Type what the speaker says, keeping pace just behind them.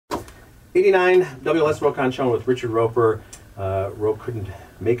89 WLS Roe Show with Richard Roeper. Roe couldn't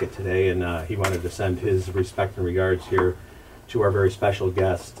make it today, and he wanted to send his respect and regards here to our very special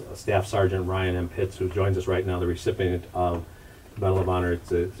guest, Staff Sergeant Ryan M. Pitts, who joins us right now, the recipient of the Medal of Honor.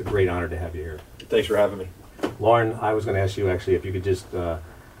 It's a great honor to have you here. Thanks for having me. Lauren, I was going to ask you actually if you could just tell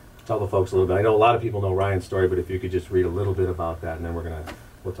the folks a little bit. I know a lot of people know Ryan's story, but if you could just read a little bit about that, and then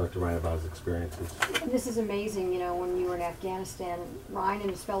we'll talk to Ryan about his experiences. And this is amazing, you know, when you were in Afghanistan, Ryan and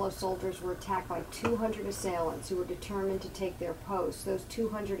his fellow soldiers were attacked by 200 assailants who were determined to take their posts. Those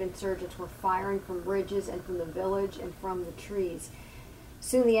 200 insurgents were firing from bridges and from the village and from the trees.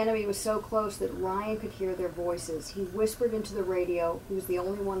 Soon the enemy was so close that Ryan could hear their voices. He whispered into the radio, he was the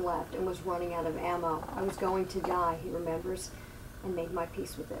only one left, and was running out of ammo. I was going to die, he remembers, and made my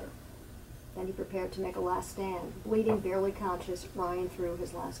peace with it. Then he prepared to make a last stand. Bleeding, barely conscious, Ryan threw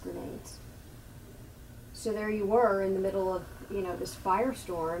his last grenades. So there you were in the middle of, you know, this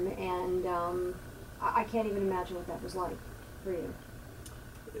firestorm, and I can't even imagine what that was like for you.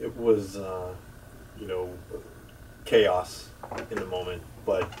 It was, you know, chaos in the moment,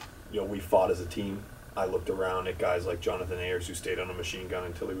 but, you know, we fought as a team. I looked around at guys like Jonathan Ayers, who stayed on a machine gun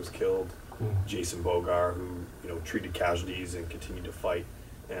until he was killed, Jason Bogar, who, you know, treated casualties and continued to fight.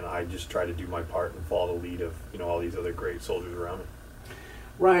 And I just try to do my part and follow the lead of, you know, all these other great soldiers around me.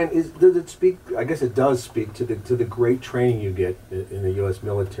 Ryan, does it speak? I guess it does speak to the great training you get in the U.S.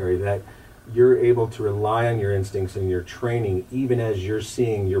 military, that you're able to rely on your instincts and your training even as you're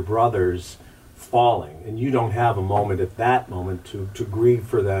seeing your brothers falling, and you don't have a moment at that moment to grieve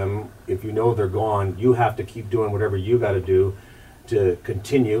for them. If you know they're gone, you have to keep doing whatever you got to do to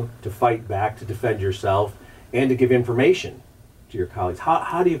continue to fight back, to defend yourself, and to give information to your colleagues.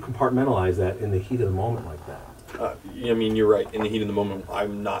 How do you compartmentalize that in the heat of the moment like that? I mean, you're right. In the heat of the moment,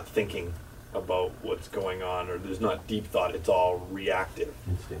 I'm not thinking about what's going on, or there's not deep thought. It's all reactive.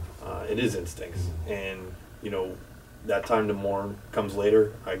 Instinct. It is instincts. And, you know, that time to mourn comes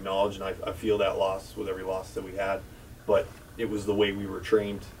later. I acknowledge and I feel that loss with every loss that we had. But it was the way we were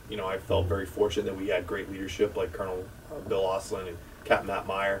trained. You know, I felt very fortunate that we had great leadership like Colonel Bill Oslin and Captain Matt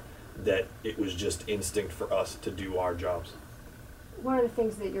Meyer, that it was just instinct for us to do our jobs. One of the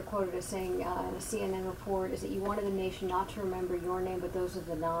things that you're quoted as saying in a CNN report is that you wanted the nation not to remember your name, but those of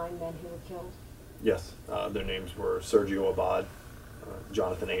the 9 men who were killed. Yes, their names were Sergio Abad,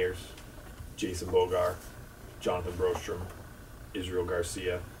 Jonathan Ayers, Jason Bogar, Jonathan Brostrom, Israel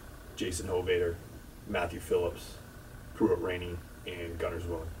Garcia, Jason Hovater, Matthew Phillips, Pruitt Rainey, and Gunners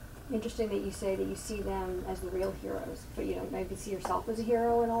Willing. Interesting that you say that you see them as the real heroes, but you don't maybe see yourself as a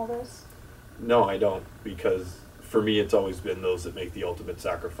hero in all this? No, I don't, because for me, it's always been those that make the ultimate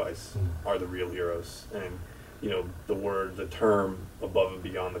sacrifice are the real heroes. And, you know, the term above and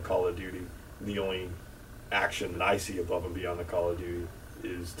beyond the call of duty, the only action that I see above and beyond the call of duty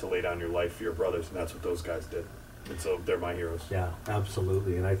is to lay down your life for your brothers, and that's what those guys did. And so they're my heroes. Yeah,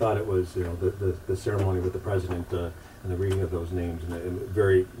 absolutely. And I thought it was, you know, the ceremony with the president and the reading of those names, and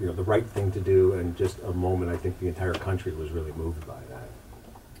very, you know, the right thing to do, and just a moment I think the entire country was really moved by that.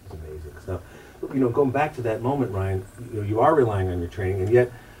 It's amazing stuff. You know, going back to that moment, Ryan, you know, you are relying on your training, and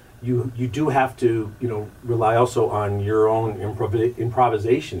yet you do have to, you know, rely also on your own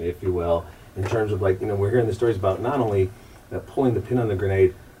improvisation, if you will, in terms of, like, you know, we're hearing the stories about not only pulling the pin on the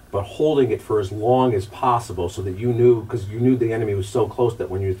grenade, but holding it for as long as possible, so that you knew, because you knew the enemy was so close that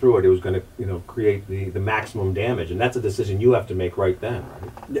when you threw it, it was going to, you know, create the maximum damage, and that's a decision you have to make right then,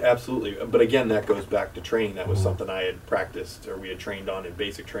 right? Yeah, absolutely. But again, that goes back to training. That was something I had practiced, or we had trained on in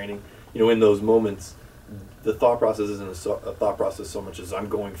basic training. You know, in those moments, the thought process isn't a thought process so much as I'm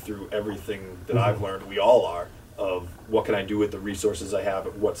going through everything that I've learned, we all are, of what can I do with the resources I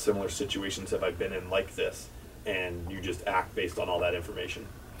have, what similar situations have I been in like this, and you just act based on all that information.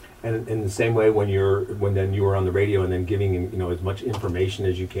 And in the same way, when then you were on the radio and then giving, you know, as much information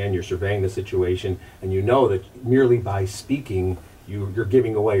as you can, you're surveying the situation, and you know that merely by speaking, you're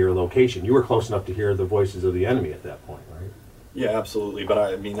giving away your location. You were close enough to hear the voices of the enemy at that point, right? Yeah, absolutely. But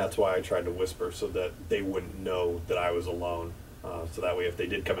I mean, that's why I tried to whisper, so that they wouldn't know that I was alone. So that way, if they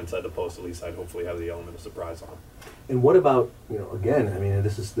did come inside the post, at least I'd hopefully have the element of surprise on them. And what about, you know, again, I mean,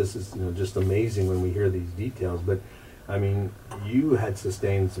 this is you know, just amazing when we hear these details, but I mean, you had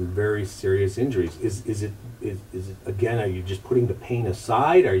sustained some very serious injuries. Is it again, are you just putting the pain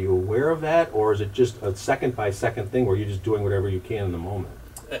aside? Are you aware of that? Or is it just a second by second thing where you're just doing whatever you can in the moment?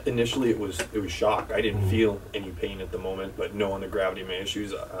 Initially, it was shock. I didn't feel any pain at the moment, but knowing the gravity of my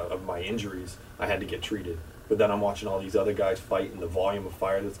issues, of my injuries, I had to get treated. But then I'm watching all these other guys fight, and the volume of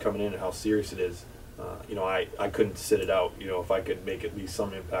fire that's coming in and how serious it is. You know, I couldn't sit it out. You know, if I could make at least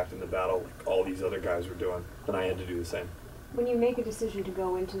some impact in the battle, like all these other guys were doing, then I had to do the same. When you make a decision to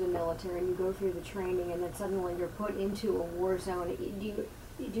go into the military and you go through the training and then suddenly you're put into a war zone, do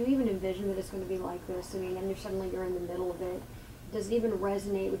you even envision that it's going to be like this? I mean, and you're in the middle of it. Does it even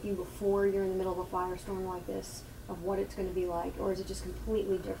resonate with you before you're in the middle of a firestorm like this, of what it's going to be like, or is it just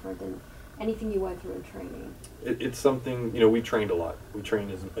completely different than anything you went through in training? It's something, we trained a lot. We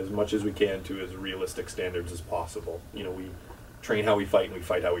train as much as we can to as realistic standards as possible. We train how we fight and we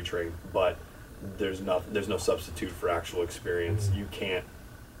fight how we train, but there's no substitute for actual experience. Mm-hmm. You can't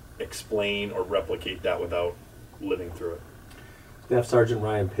explain or replicate that without living through it. Staff Sergeant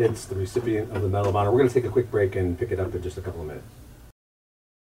Ryan Pitts, the recipient of the Medal of Honor. We're going to take a quick break and pick it up in just a couple of minutes.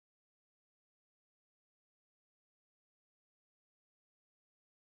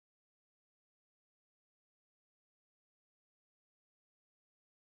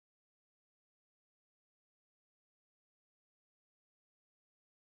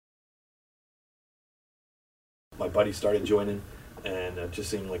 My buddy started joining, and it just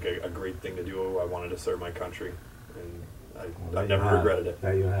seemed like a great thing to do. I wanted to serve my country, and I never regretted it.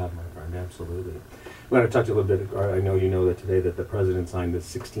 That you have, my friend, absolutely. We're going to touch a little bit, I know you know that today that the President signed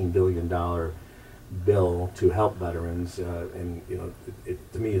this $16 billion bill to help veterans, and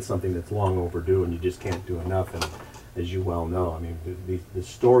to me it's something that's long overdue, and you just can't do enough. And as you well know, I mean, the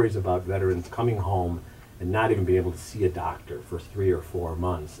stories about veterans coming home and not even being able to see a doctor for 3 or 4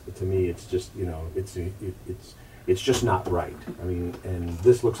 months, to me it's just, it's just not right. I mean, and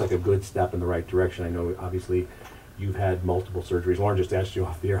this looks like a good step in the right direction. I know, obviously, you've had multiple surgeries. Lauren just asked you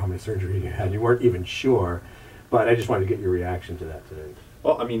off the air how many surgeries you had. You weren't even sure, but I just wanted to get your reaction to that today.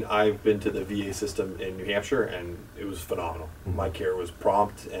 Well, I mean, I've been to the VA system in New Hampshire, and it was phenomenal. Mm-hmm. My care was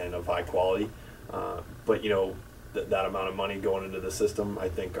prompt and of high quality. But that amount of money going into the system, I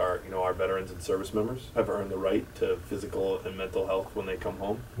think our veterans and service members have earned the right to physical and mental health when they come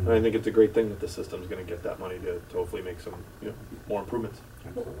home. Mm-hmm. And I think it's a great thing that the system's going to get that money to hopefully make some more improvements.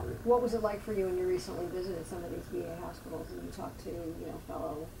 Absolutely. What was it like for you when you recently visited some of these VA hospitals and you talked to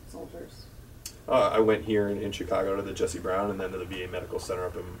fellow soldiers? I went here in Chicago to the Jesse Brown and then to the VA Medical Center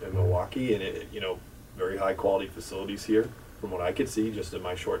up in Milwaukee, and very high quality facilities here from what I could see just in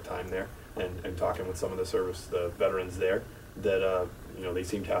my short time there, and talking with some of the veterans there, that they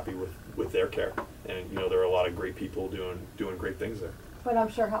seemed happy with their care, and there are a lot of great people doing great things there. But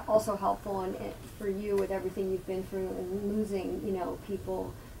I'm sure also helpful for you with everything you've been through and losing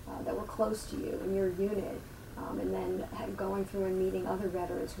people that were close to you in your unit. And then going through and meeting other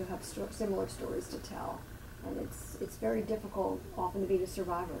veterans who have similar stories to tell. And it's very difficult often to be the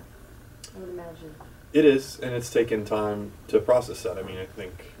survivor, I would imagine. It is, and it's taken time to process that. I mean, I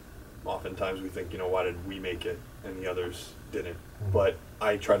think oftentimes we think, why did we make it and the others didn't? Mm-hmm. But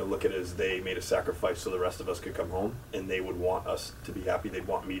I try to look at it as they made a sacrifice so the rest of us could come home, and they would want us to be happy. They'd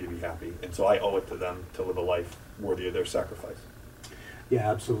want me to be happy. And so I owe it to them to live a life worthy of their sacrifice. Yeah,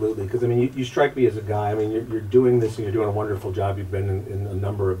 absolutely. Because, I mean, you strike me as a guy, I mean, you're doing this and you're doing a wonderful job. You've been in a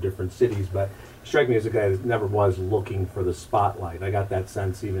number of different cities, but you strike me as a guy that never was looking for the spotlight. I got that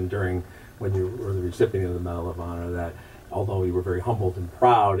sense even during when you were the recipient of the Medal of Honor, that although you were very humbled and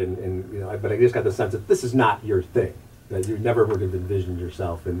proud, but I just got the sense that this is not your thing, that you never would have envisioned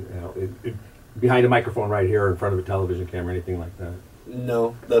yourself behind a microphone right here in front of a television camera, anything like that.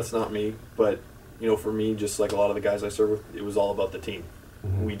 No, that's not me. But, for me, just like a lot of the guys I serve with, it was all about the team.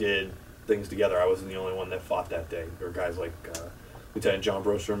 Mm-hmm. We did things together. I wasn't the only one that fought that day. There were guys like Lieutenant John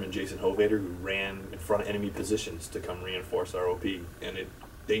Brostrom and Jason Hovader who ran in front of enemy positions to come reinforce our OP. And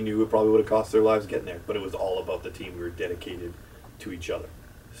they knew it probably would have cost their lives getting there, but it was all about the team. We were dedicated to each other.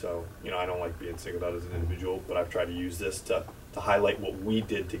 So, I don't like being singled out as an individual, but I've tried to use this to highlight what we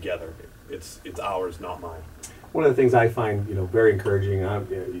did together. It's ours, not mine. One of the things I find, very encouraging,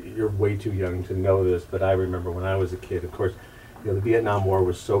 you're way too young to know this, but I remember when I was a kid, of course, the Vietnam War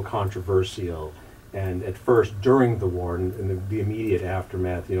was so controversial, and at first, during the war, and in the immediate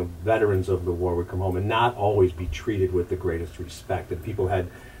aftermath, veterans of the war would come home and not always be treated with the greatest respect. And people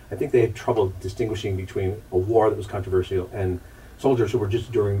I think they had trouble distinguishing between a war that was controversial and soldiers who were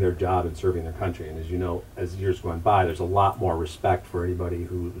just doing their job and serving their country. And as you know, as years go by, there's a lot more respect for anybody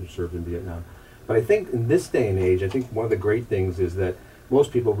who served in Vietnam. But I think in this day and age, I think one of the great things is that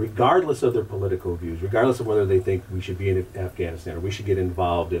most people, regardless of their political views, regardless of whether they think we should be in Afghanistan or we should get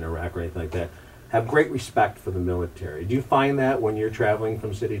involved in Iraq or anything like that, have great respect for the military. Do you find that when you're traveling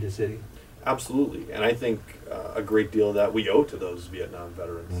from city to city? Absolutely. And I think a great deal of that we owe to those Vietnam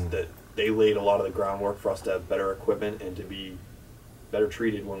veterans, that they laid a lot of the groundwork for us to have better equipment and to be better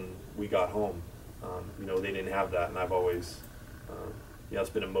treated when we got home. They didn't have that, and I've always... it's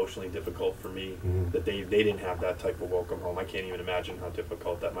been emotionally difficult for me that they didn't have that type of welcome home. I can't even imagine how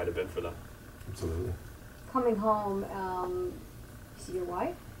difficult that might have been for them. Absolutely. coming home, you see your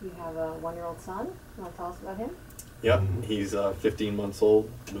wife. You have a 1-year-old son. You want to tell us about him? Yep, he's 15 months old,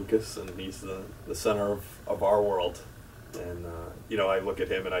 Lucas, and he's the center of our world. And, you know, I look at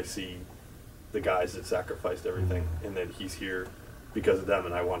him and I see the guys that sacrificed everything, and that he's here because of them,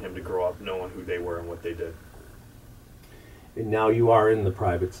 and I want him to grow up knowing who they were and what they did. And now you are in the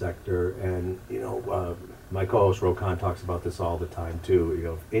private sector, and, you know, my co-host Rokan talks about this all the time, too. You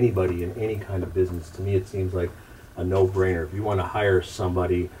know, anybody in any kind of business, to me it seems like a no-brainer. If you want to hire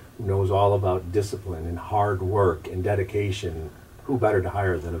somebody who knows all about discipline and hard work and dedication, who better to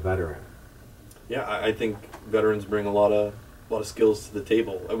hire than a veteran? Yeah, I think veterans bring a lot of skills to the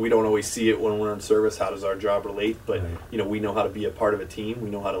table. We don't always see it when we're in service. How does our job relate? But Right. you know, we know how to be a part of a team. We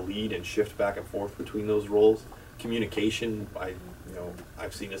know how to lead and shift back and forth between those roles. Communication,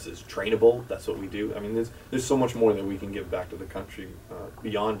 I've seen this as trainable. That's what we do. I mean, there's so much more that we can give back to the country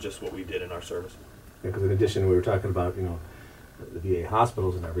beyond just what we did in our service. Because in addition, we were talking about, you know, the VA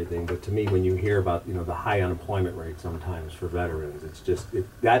hospitals and everything, but to me, when you hear about, you know, the high unemployment rate sometimes for veterans, it's just,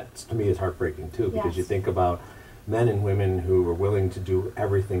 that to me is heartbreaking too, because you Yes. think about men and women who are willing to do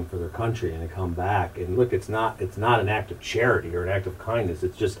everything for their country and they come back, and look, it's not an act of charity or an act of kindness,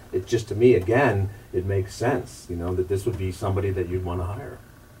 it's just to me, again, it makes sense, you know, that this would be somebody that you'd want to hire.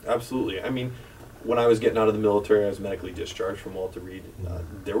 Absolutely. I mean, when I was getting out of the military, I was medically discharged from Walter Reed.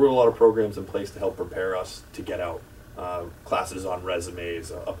 There were a lot of programs in place to help prepare us to get out. Classes on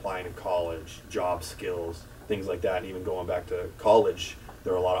resumes, applying to college, job skills, things like that. And even going back to college,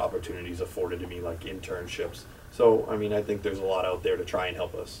 there are a lot of opportunities afforded to me, like internships. So, I mean, I think there's a lot out there to try and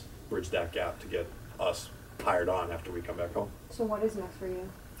help us bridge that gap to get us hired on after we come back home. So what is next for you?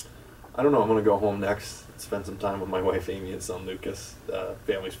 I don't know. I'm going to go home next, spend some time with my wife Amy and son Lucas.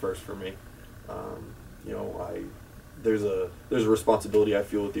 Family's first for me. You know, there's a responsibility I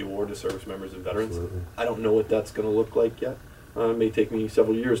feel with the award to service members and veterans. Absolutely. I don't know what that's going to look like yet. It may take me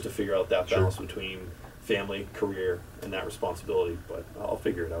several years to figure out that balance between family, career, and that responsibility, but I'll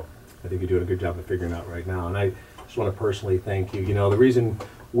figure it out. I think you're doing a good job of figuring it out right now, and I just want to personally thank you. You know, the reason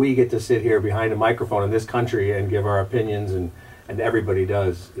we get to sit here behind a microphone in this country and give our opinions, and everybody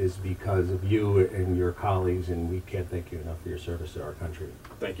does, is because of you and your colleagues, and we can't thank you enough for your service to our country.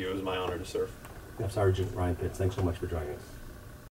 Thank you. It was my honor to serve. Sergeant Ryan Pitts, thanks so much for joining us.